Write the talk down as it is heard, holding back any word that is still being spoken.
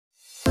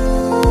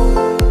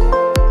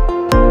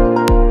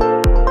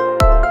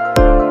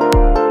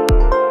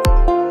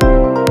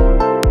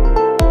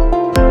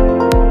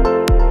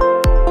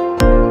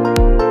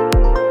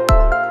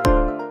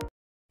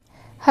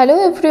Hello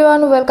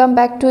everyone, welcome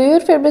back to your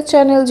favourite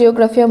channel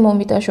जियोग्राफिया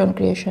Mamita shown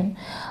creation.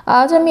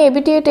 आज আমি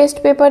ABTA test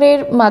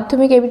পেপারের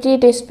মাধ্যমিক ABTA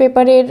টেস্ট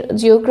পেপারের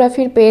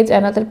জিওগ্রাফির পেজ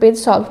অ্যানাদার পেজ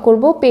সলভ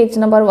করব। Page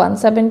number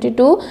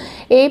 172।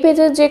 এই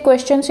পেজের যে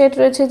কোয়েশ্চেন সেট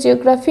রয়েছে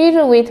জিওগ্রাফির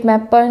উইথ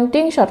ম্যাপ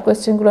পয়েন্টিং শর্ট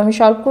কোয়েশ্চেনগুলো আমি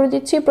সলভ করে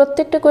দিচ্ছি।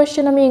 প্রত্যেকটা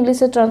কোয়েশ্চেন আমি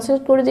ইংলিশে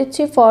ট্রান্সলেট করে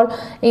দিচ্ছি ফর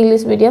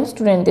ইংলিশ মিডিয়াম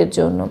স্টুডেন্টদের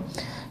জন্য।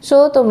 সো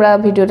তোমরা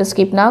ভিডিওটা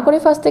স্কিপ না করে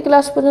ফার্স্ট থেকে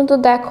লাস্ট পর্যন্ত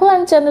দেখো।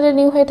 অ্যান্ড চ্যানেলে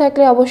নিউ হয়ে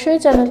থাকলে অবশ্যই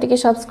চ্যানেলটিকে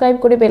সাবস্ক্রাইব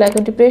করে বেল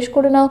আইকনটি প্রেস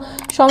করে নাও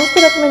সমস্ত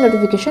রকমের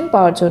নোটিফিকেশন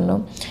পাওয়ার জন্য।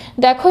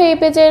 দেখো এই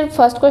পেজের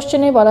ফার্স্ট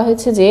কোয়েশ্চেনে বলা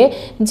হয়েছে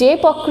যে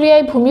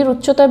প্রক্রিয়ায় ভূমির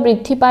উচ্চতা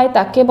বৃদ্ধি পায়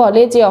তাকে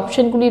বলে, যে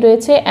অপশনগুলি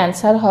রয়েছে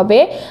অ্যান্সার হবে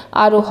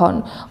আরোহণ,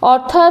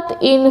 অর্থাৎ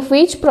in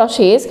which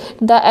process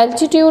the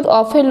altitude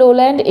of A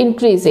lowland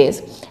increases,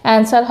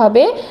 answer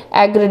হবে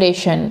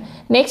অ্যাগ্রেডেশন।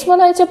 নেক্সট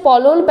বলা হয়েছে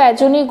পলল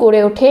ব্যাজনী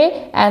গড়ে ওঠে,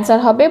 অ্যান্সার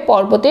হবে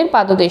পর্বতের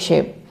পাদদেশে।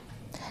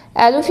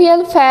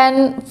 Alluvial fan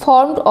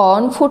formed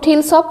on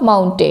foothills of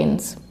mountains.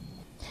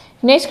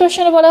 Next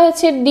কোয়েশ্চনে বলা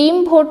হয়েছে ডিম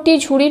ভর্তি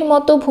ঝুড়ির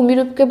মতো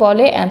ভূমিরূপকে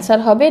বলে, অ্যান্সার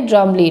হবে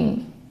drumlin.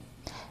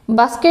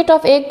 Basket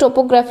of egg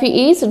topography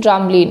is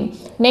drumlin.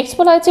 Next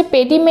বলা হয়েছে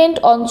পেডিমেন্ট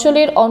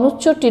অঞ্চলের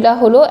অনুচ্চ টিলা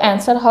হলো,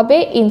 অ্যান্সার হবে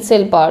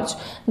in-cell পার্চ।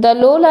 The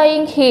low lying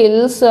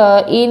hills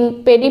in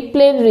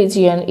pediplain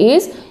region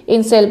is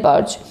in-cell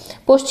পার্চ।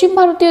 পশ্চিম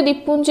ভারতীয়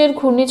দ্বীপপুঞ্জের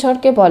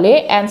ঘূর্ণিঝড়কে বলে,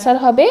 অ্যান্সার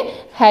হবে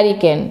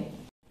hurricane.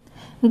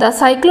 The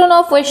cyclone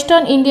of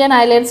western Indian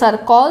islands are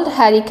called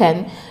hurricane.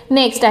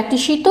 Next একটি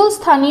শীতল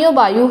স্থানীয়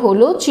বায়ু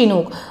হলো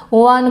চিনুক,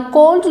 one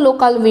cold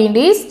local wind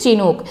is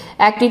চিনুক।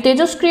 একটি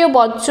তেজস্ক্রিয়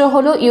বর্জ্য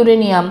হলো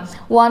uranium,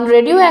 one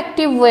radio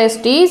active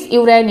West is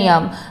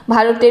uranium.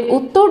 ভারতের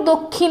উত্তর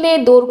দক্ষিণে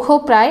দৈর্ঘ্য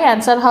প্রায়,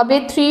 অ্যান্সার হবে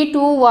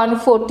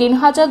 3214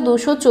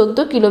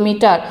 3214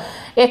 kilometre.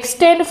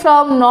 Extend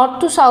from north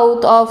to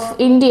south of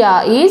India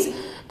is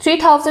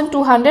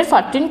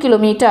 3214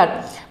 kilometre.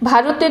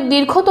 ভারতের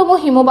দীর্ঘতম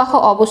হিমবাহ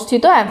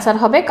অবস্থিত, অ্যান্সার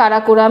হবে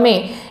কারাকোরামে।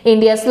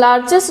 India's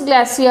largest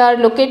glacier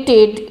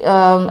located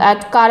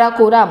at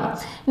Karakoram.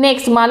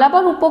 Next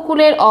Malabar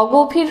উপকূলের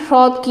অগভীর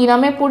হ্রদ কী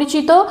নামে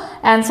পরিচিত,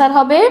 অ্যান্সার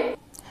হবে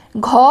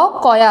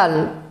Kayal.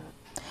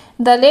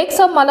 The lakes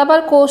of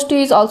Malabar coast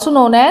is also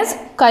known as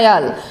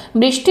Kyle.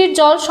 বৃষ্টির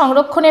জল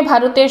সংরক্ষণে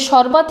ভারতের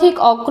সর্বাধিক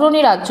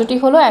অগ্রণী রাজ্যটি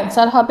হলো,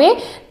 অ্যান্সার হবে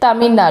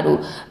Tamil Nadu.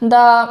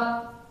 The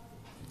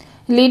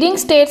leading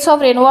states of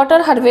rain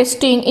water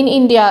harvesting in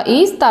India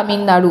is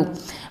Tamil Nadu.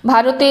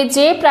 ভারতে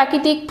যে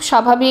প্রাকৃতিক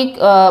স্বাভাবিক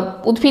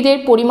উদ্ভিদের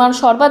পরিমাণ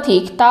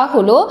সর্বাধিক তা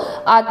হলো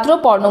আর্দ্র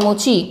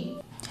পর্ণমোচী।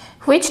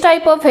 Which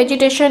type of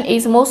vegetation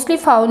is mostly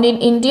found in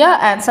India,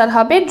 answer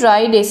হবে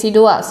ড্রাই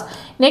ডেসিডুয়াস।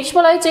 নেক্সট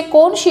বলা হয়েছে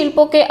কোন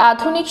শিল্পকে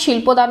আধুনিক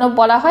শিল্পদানব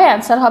বলা হয়,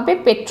 অ্যান্সার হবে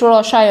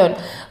পেট্রোরসায়ন।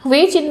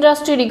 Which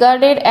industry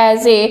regarded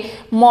as a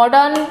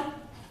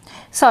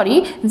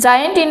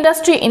giant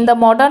industry in the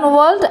modern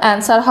world,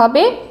 answer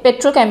হবে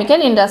পেট্রোকেমিক্যাল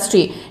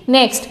ইন্ডাস্ট্রি।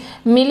 নেক্সট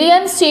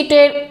মিলিয়ন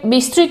সিটের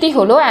বিস্তৃতি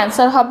হলো,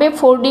 অ্যান্সার হবে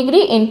 4 degree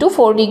into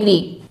 4 degree.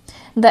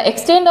 The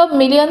extent of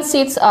million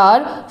seats R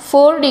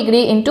 4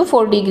 degree into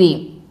 4 degree.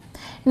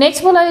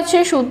 Next বলা হয়েছে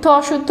শুদ্ধ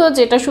অশুদ্ধ,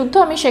 যেটা শুদ্ধ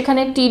আমি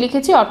সেখানে টি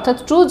লিখেছি অর্থাৎ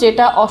ট্রু,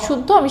 যেটা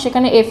অশুদ্ধ আমি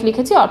সেখানে এফ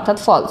লিখেছি অর্থাৎ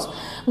ফলস।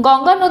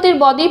 গঙ্গা নদীর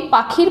বদ্বীপ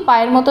পাখির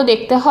পায়ের মতো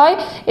দেখতে হয়,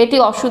 এটি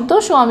অশুদ্ধ,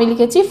 সো আমি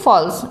লিখেছি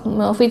false,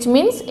 which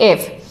means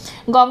F.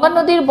 Ganga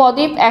নদীর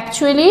বদ্বীপ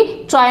অ্যাকচুয়ালি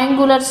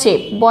ট্রায়াঙ্গুলার শেপ,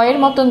 বয়ের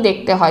মতন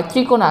দেখতে হয়,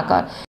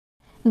 ত্রিকোণাকার।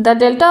 The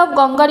delta of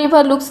Ganga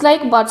river looks like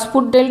birds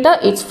foot delta,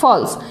 it's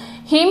false.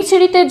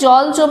 হিমছিড়িতে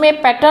জল জমে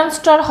প্যাটার্ন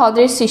স্টার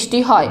হ্রদের সৃষ্টি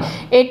হয়,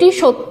 এটি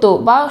সত্য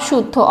বা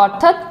শুদ্ধ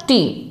অর্থাৎ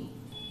টি।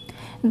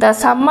 The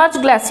submerged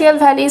glacial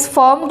valleys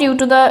formed due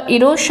to the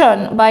erosion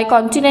by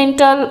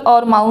continental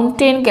or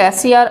mountain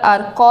glacier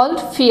are called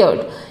fjord.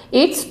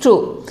 It's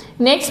true.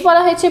 Next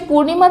বলা হয়েছে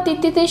পূর্ণিমা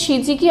তিথিতে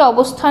সিজিকি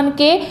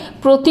অবস্থানকে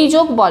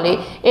প্রতিযোগ বলে,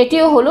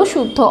 এটিও হলো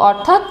শুদ্ধ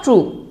অর্থাৎ true.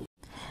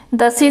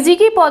 The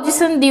Syzygy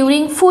position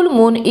during full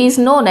moon is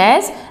known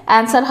as,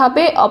 answer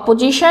হবে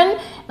অপোজিশন।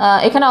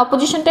 এখানে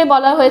অপোজিশনটাই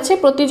বলা হয়েছে,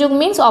 প্রতিযোগ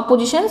means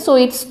opposition, so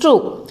it's true.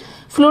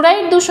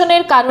 Fluoride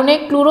দূষণের কারণে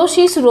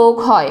ক্লোরোসিস রোগ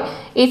হয়,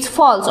 ইটস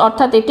ফলস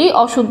অর্থাৎ এটি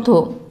অশুদ্ধ।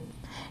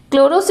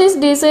 Chlorosis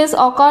disease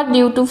ochre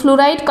due to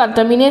fluoride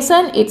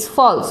contamination, it's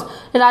false.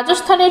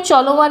 রাজস্থানের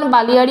চলমান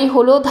বালিয়াড়ি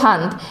হলো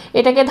ধান্দ,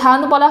 এটাকে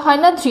ধান্দ বলা হয়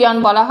না, ধ্রিয়ান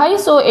বলা হয়,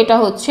 সো এটা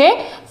হচ্ছে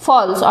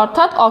ফলস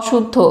অর্থাৎ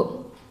অশুদ্ধ।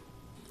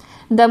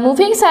 The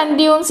moving sand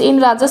dunes in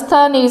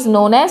Rajasthan is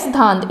known as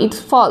ধান্দ,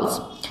 it's false.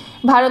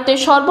 ভারতের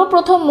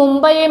সর্বপ্রথম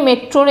মুম্বাইয়ে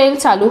মেট্রো রেল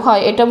চালু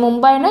হয়, এটা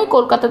মুম্বাই নয়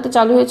কলকাতাতে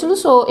চালু হয়েছিল,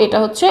 সো এটা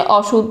হচ্ছে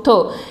অশুদ্ধ।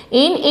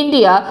 In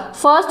India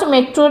first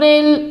metro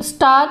rail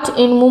start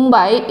in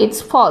Mumbai,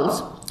 it's false.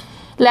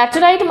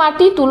 Laterite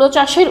মাটি তুলো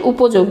চাষের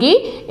উপযোগী,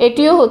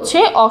 এটিও হচ্ছে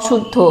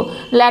অশুদ্ধ।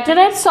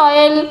 Laterite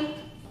soil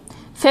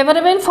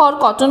favourable for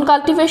cotton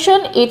cultivation,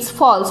 it's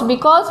false,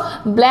 because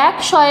black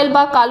soil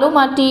বা কালো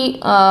মাটি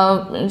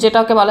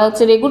যেটাকে বলা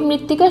হচ্ছে রেগুন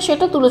মৃত্তিকা,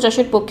 সেটা তুলো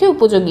চাষের পক্ষে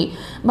উপযোগী।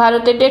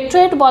 ভারতের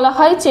ডেট্রয়েট বলা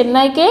হয়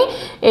চেন্নাইকে,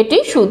 এটি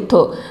শুদ্ধ।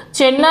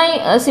 Chennai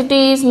city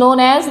is known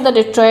as the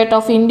Detroit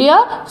of India,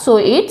 so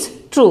it's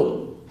true.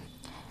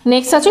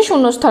 Next আছে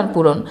শূন্যস্থান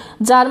পূরণ।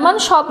 জার্মান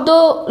শব্দ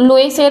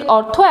লোয়েসের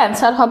অর্থ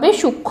অ্যান্সার হবে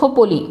সূক্ষ্ম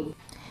পলি।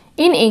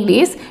 In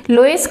English,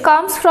 loess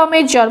comes from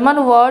a German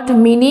word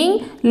meaning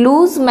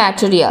loose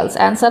materials.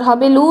 Answer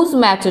হবে loose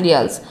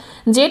materials.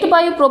 জেট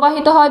বায়ু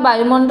প্রবাহিত হয়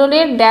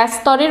বায়ুমণ্ডলের ড্যাশ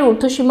স্তরের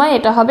ঊর্ধ্বসীমায়,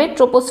 এটা হবে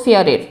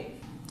ট্রোপোস্ফিয়ারের।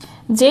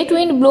 Jet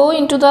wind blow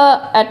into the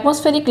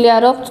atmospheric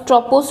layer of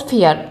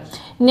troposphere.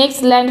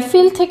 Next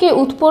landfill থেকে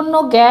উৎপন্ন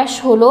গ্যাস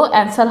হলো,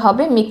 অ্যান্সার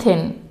হবে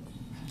methane.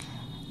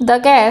 The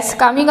gas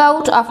coming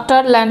out after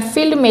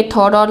landfill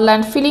method or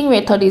landfilling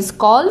method is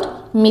called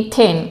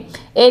methane.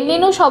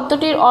 El Niño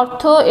শব্দটির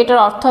অর্থ, এটার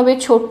অর্থ হবে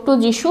ছোট্ট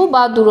যিশু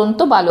বা দুরন্ত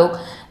বালক।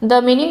 The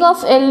meaning of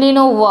El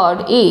Nino word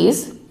is,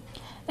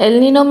 El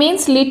Nino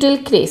means little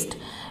Christ.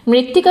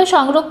 মৃত্তিকা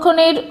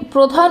সংরক্ষণের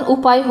প্রধান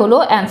উপায় হলো,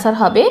 অ্যান্সার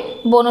হবে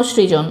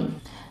বনসৃজন।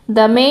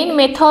 The main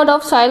method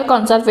of soil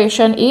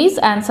conservation is,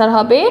 answer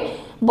হবে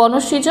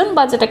বনসৃজন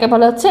বা যেটাকে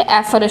বলা হচ্ছে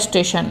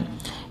অ্যাফরেস্টেশন।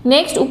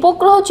 নেক্সট,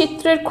 উপগ্রহ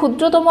চিত্রের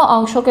ক্ষুদ্রতম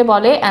অংশকে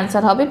বলে,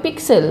 অ্যান্সার হবে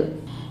pixel.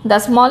 The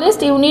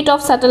smallest unit of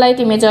satellite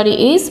imagery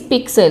is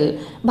pixel.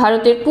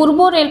 ভারতের পূর্ব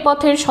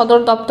রেলপথের সদর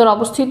দপ্তর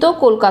অবস্থিত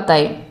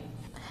কলকাতায়।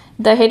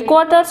 The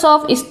headquarters of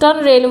eastern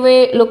railway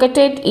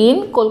located in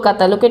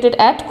Kolkata, located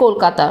at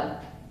Kolkata.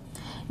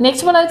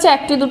 Next বলা হয়েছে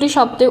একটি দুটি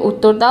শব্দে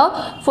উত্তর দাও।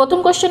 প্রথম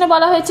কোশ্চেনে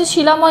বলা হয়েছে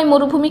শিলাময়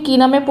মরুভূমি কী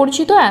নামে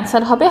পরিচিত,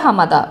 অ্যান্সার হবে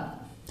হামাদা।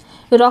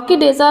 Rocky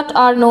dessert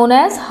are known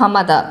as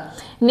হামাদা।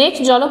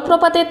 Next,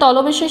 জলপ্রপাতের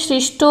তলবেশে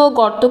সৃষ্ট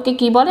গর্তকে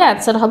কী বলে,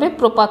 অ্যান্সার হবে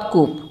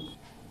প্রপাতকূপ।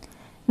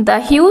 The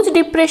huge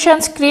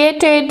ডিপ্রেশনস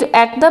created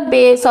at the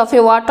base of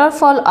A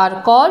waterfall are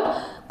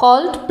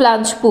called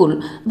plunge পুল।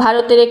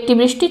 ভারতের একটি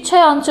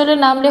বৃষ্টিচ্ছায়া অঞ্চলের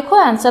নাম লেখো,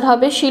 অ্যান্সার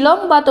হবে শিলং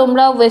বা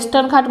তোমরা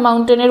ওয়েস্টার্ন ঘাট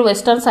মাউন্টেনের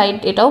ওয়েস্টার্ন সাইড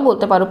এটাও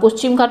বলতে পারো,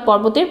 পশ্চিম ঘাট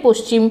পর্বতের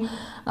পশ্চিম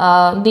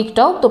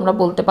দিকটাও তোমরা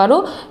বলতে পারো।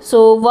 So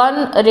one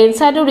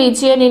রেনস্যাডো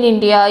region in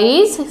India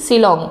is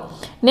Shillong.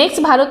 Next,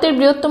 ভারতের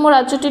বৃহত্তম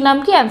রাজ্যটির নাম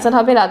কি, অ্যান্সার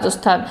হবে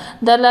Rajasthan.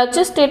 The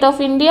largest state of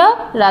India,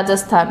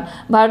 Rajasthan.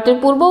 ভারতের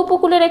পূর্ব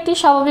উপকূলের একটি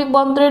স্বাভাবিক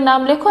বন্দরের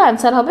নাম লেখো,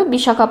 অ্যান্সার হবে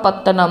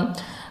বিশাখাপত্তনম।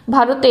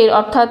 ভারতের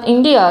অর্থাৎ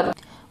ইন্ডিয়ার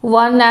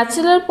one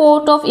natural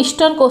port of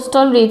eastern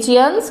coastal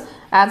regions,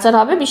 answer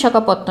হবে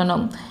বিশাখাপত্তনম।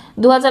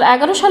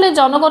 2011 সালের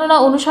জনগণনা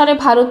অনুসারে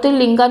ভারতের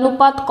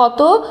লিঙ্গানুপাত কত,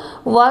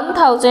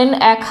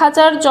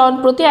 1000 জন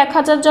প্রতি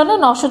 1000 জনে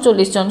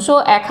 940 জন, so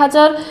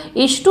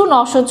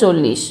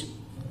 1000:940।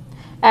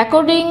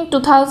 According to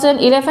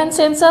 2011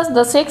 census,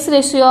 the sex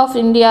ratio of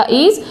India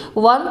is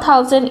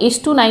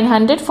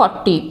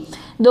 1000:940.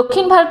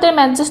 দক্ষিণ ভারতের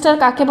ম্যানচেস্টার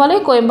কাকে বলে,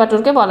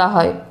 কোয়েম্বাটোরকে বলা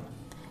হয়।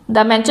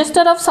 The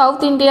Manchester of south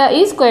India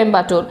is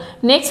Coimbatore.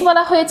 Next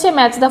বলা হয়েছে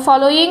ম্যাচ দ্য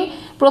ফলোয়িং।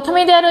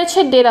 প্রথমেই দেওয়া রয়েছে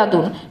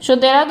দেরাদুন, সো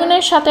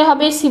দেরাদুনের সাথে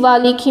হবে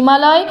শিবালিক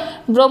হিমালয়,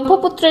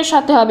 ব্রহ্মপুত্রের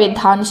সাথে হবে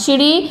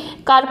ধানসিঁড়ি,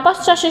 কার্পাস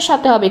চাষের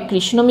সাথে হবে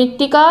কৃষ্ণ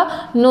মৃত্তিকা,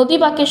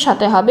 নদীবাঁকের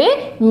সাথে হবে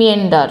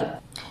meander.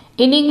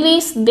 In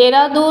English,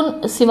 Dehradun,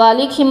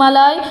 Shivalik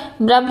Himalay,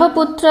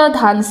 Brahmaputra,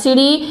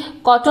 Dhansiri,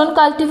 cotton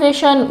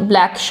cultivation,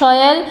 black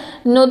soil,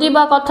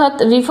 নদীবাঁক অর্থাৎ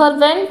রিভার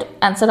ভেন্ট,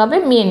 অ্যান্সার হবে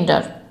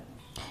মিয়েন্ডার।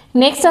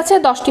 নেক্সট আছে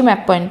 10টি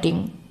ম্যাপ পয়েন্টিং।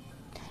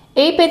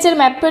 এই পেজের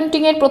ম্যাপ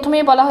পেন্টিংয়ের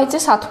প্রথমেই বলা হয়েছে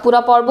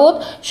সাতপুরা পর্বত।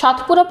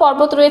 সাতপুরা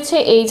পর্বত রয়েছে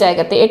এই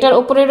জায়গাতে, এটার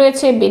উপরে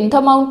রয়েছে বিন্ধ্য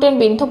মাউন্টেন,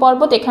 বিন্ধ্য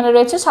পর্বত, এখানে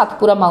রয়েছে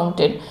সাতপুরা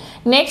মাউন্টেন।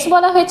 নেক্সট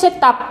বলা হয়েছে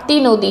তাপ্তি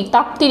নদী,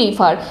 তাপ্তি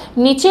রিভার,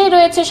 নিচেই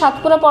রয়েছে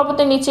সাতপুরা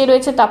পর্বতের নিচেই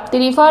রয়েছে তাপ্তি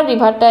রিভার।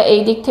 রিভারটা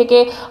এই দিক থেকে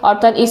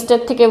অর্থাৎ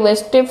ইস্টের থেকে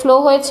ওয়েস্টে ফ্লো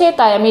হয়েছে,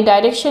 তাই আমি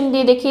ডাইরেকশন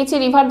দিয়ে দেখিয়েছি।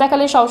 রিভার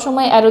দেখালে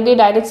সবসময় অ্যারো দিয়ে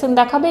ডাইরেকশন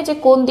দেখাবে যে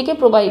কোন দিকে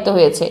প্রবাহিত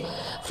হয়েছে,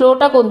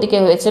 ফ্লোটা কোন দিকে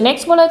হয়েছে।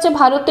 নেক্সট বলা হচ্ছে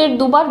ভারতের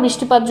দুবার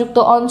বৃষ্টিপাতযুক্ত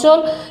অঞ্চল,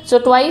 সো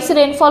টোয়াইস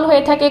রেনফল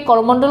হয়ে থাকে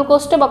করমণ্ডল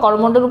কোস্টে বা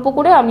করমণ্ডল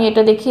উপকূলে, আমি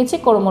এটা দেখিয়েছি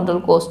করমণ্ডল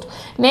কোস্ট।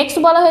 নেক্সট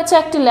বলা হয়েছে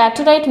একটি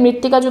ল্যাটেরাইট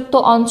মৃত্তিকাযুক্ত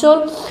অঞ্চল,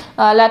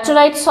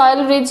 ল্যাটেরাইট সয়েল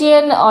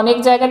রিজিয়ন অনেক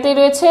জায়গাতেই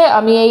রয়েছে,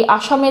 আমি এই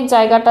আসামের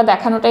জায়গাটা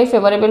দেখানোটাই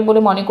ফেভারেবল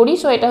বলে মনে করি,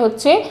 সো এটা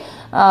হচ্ছে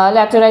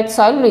laterite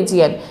soil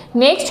region.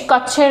 Next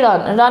কচ্ছের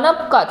run of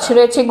Kutch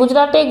রয়েছে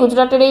গুজরাটে,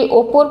 গুজরাটের এই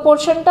ওপর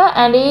পোর্শনটা,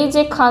 অ্যান্ড এই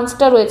যে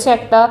খাঞ্জটা রয়েছে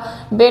একটা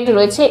বেড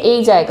রয়েছে এই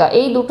জায়গা,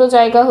 এই দুটো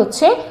জায়গা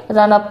হচ্ছে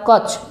রান অফ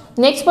কচ্ছ।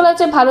 নেক্সট বলা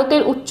হচ্ছে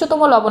ভারতের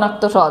উচ্চতম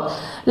লবণাক্ত হ্রদ,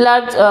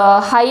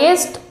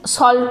 highest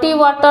salty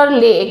water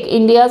lake,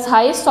 India's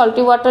highest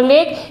salty water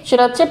lake,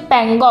 সেটা হচ্ছে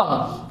প্যাংগং,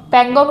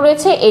 প্যাংগং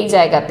রয়েছে এই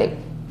জায়গাতে।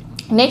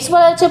 নেক্সট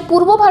বলা হচ্ছে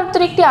পূর্ব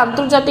ভারতের একটি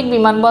আন্তর্জাতিক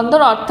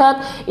বিমানবন্দর অর্থাৎ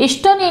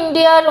ইস্টার্ন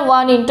ইন্ডিয়ার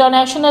ওয়ান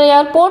ইন্টারন্যাশনাল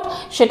এয়ারপোর্ট,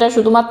 সেটা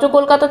শুধুমাত্র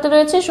কলকাতাতে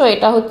রয়েছে, সো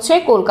এটা হচ্ছে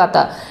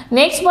কলকাতা।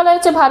 নেক্সট বলা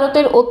হচ্ছে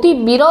ভারতের অতি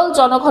বিরল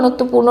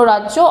জনঘনত্বপূর্ণ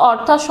রাজ্য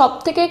অর্থাৎ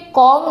সবথেকে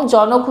কম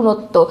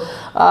জনঘনত্ব,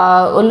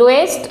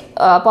 lowest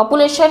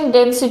population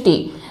density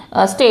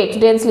state,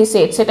 densely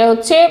state, সেটা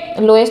হচ্ছে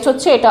লোয়েস্ট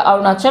হচ্ছে এটা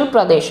অরুণাচল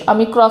প্রদেশ,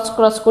 আমি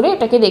ক্রস করে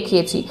এটাকে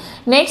দেখিয়েছি।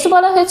 নেক্সট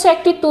বলা হয়েছে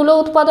একটি তুলো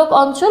উৎপাদক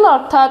অঞ্চল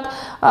অর্থাৎ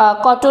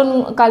কটন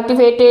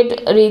কাল্টিভেটেড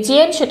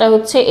রিজিয়ন, সেটা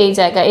হচ্ছে এই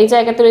জায়গা, এই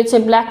জায়গাতে রয়েছে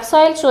ব্ল্যাক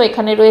সয়েল, সো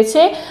এখানে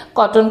রয়েছে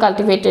কটন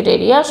কাল্টিভেটেড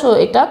এরিয়া, সো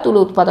এটা তুলো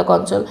উৎপাদক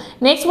অঞ্চল।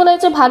 নেক্সট বলা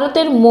হয়েছে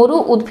ভারতের মরু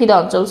উদ্ভিদ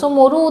অঞ্চল, সো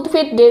মরু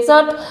উদ্ভিদ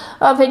ডেজার্ট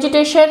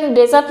ভেজিটেশন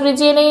ডেজার্ট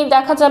রিজিয়নেই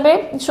দেখা যাবে,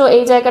 সো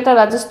এই জায়গাটা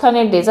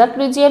রাজস্থানের ডেজার্ট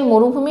রিজিয়ন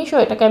মরুভূমি, সো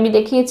এটাকে আমি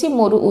দেখিয়েছি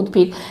মরু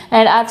উদ্ভিদ।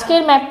 অ্যান্ড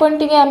আজকের ম্যাপ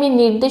পয়েন্টিংয়ে আমি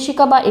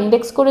নির্দেশিকা বা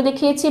ইন্ডেক্স করে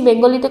দেখিয়েছি,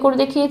 বেঙ্গলিতে করে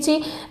দেখিয়েছি।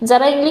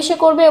 যারা ইংলিশে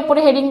করবে ওপরে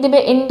হেডিং দেবে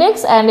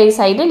ইন্ডেক্স অ্যান্ড এই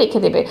সাইডে লিখে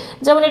দেবে।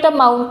 যেমন এটা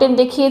মাউন্টেন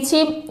দেখিয়েছি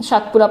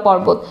সাতপুরা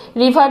পর্বত,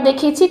 রিভার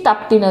দেখিয়েছি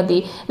তাপ্তি নদী,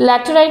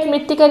 ল্যাটেরাইট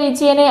মৃত্তিকা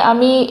রিজিয়নে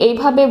আমি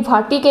এইভাবে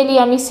ভার্টিক্যালি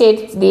আমি সেট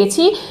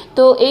দিয়েছি,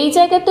 তো এই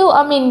জায়গাতেও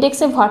আমি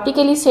ইন্ডেক্সে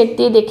ভার্টিক্যালি সেট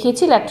দিয়ে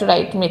দেখিয়েছি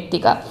ল্যাটেরাইট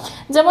মৃত্তিকা।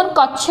 যেমন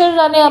কচ্ছের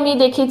রানে আমি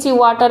দেখিয়েছি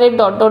ওয়াটারের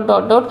dot dot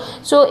dot dot,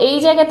 so এই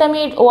জায়গাতে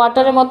আমি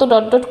ওয়াটারের মতো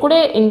ডট ডট করে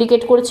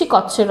ইন্ডিকেট করেছি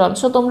কচ্ছের রান।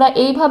 সো তোমরা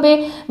এইভাবে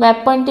ম্যাপ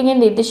পয়েন্টিংয়ের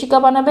নির্দেশিকা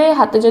বানাবে,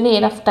 হাতে যদি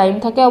এনাফ টাইম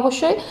থাকে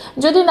অবশ্যই।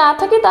 যদি না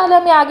থাকে তাহলে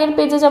আমি আগের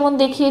পেজে যেমন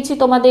দেখিয়েছি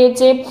তোমাদের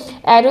যে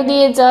অ্যারো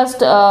দিয়ে জাস্ট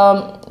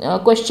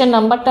কোয়েশ্চেন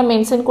নাম্বারটা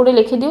মেনশন করে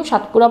লিখে দিও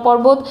সাতপুরা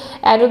পর্বত,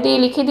 অ্যারো দিয়ে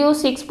লিখে দিও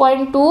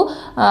 6.2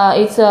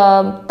 ইটস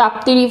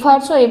তাপ্তি রিভার।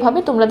 সো এইভাবে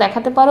তোমরা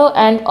দেখাতে পারো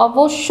অ্যান্ড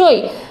অবশ্যই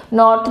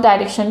নর্থ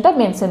ডাইরেকশনটা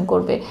মেনশন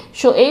করবে।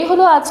 সো এই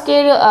হলো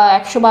আজকের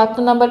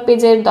 172 নম্বর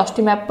পেজের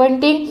 10টি ম্যাপ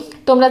পয়েন্টিং।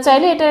 তোমরা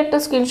চাইলে এটার একটা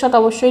স্ক্রিনশট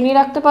অবশ্যই নিয়ে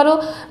রাখতে পারো।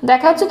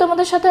 দেখা হচ্ছে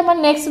তোমাদের সাথে আমার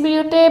নেক্সট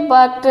ভিডিওতে,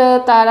 বাট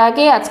তার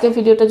আগে আজকে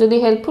ভিডিওটা যদি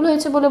হেল্পফুল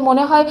হয়েছে বলে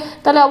মনে হয়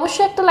তাহলে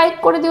অবশ্যই একটা লাইক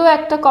করে দিও,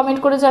 একটা কমেন্ট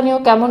করে জানিও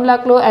কেমন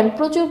লাগলো, অ্যান্ড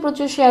প্রচুর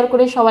প্রচুর শেয়ার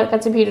করে সবার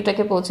কাছে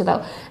ভিডিওটাকে পৌঁছে দাও।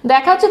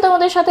 দেখা হচ্ছে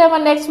তোমাদের সাথে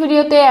আমার নেক্সট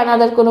ভিডিওতে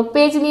অ্যানাদার কোনো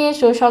পেজ নিয়ে।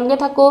 সো সঙ্গে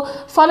থাকো,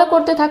 ফলো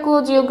করতে থাকো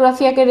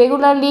জিওগ্রাফিয়াকে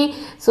regularly.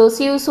 So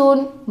C you soon,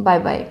 bye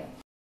bye.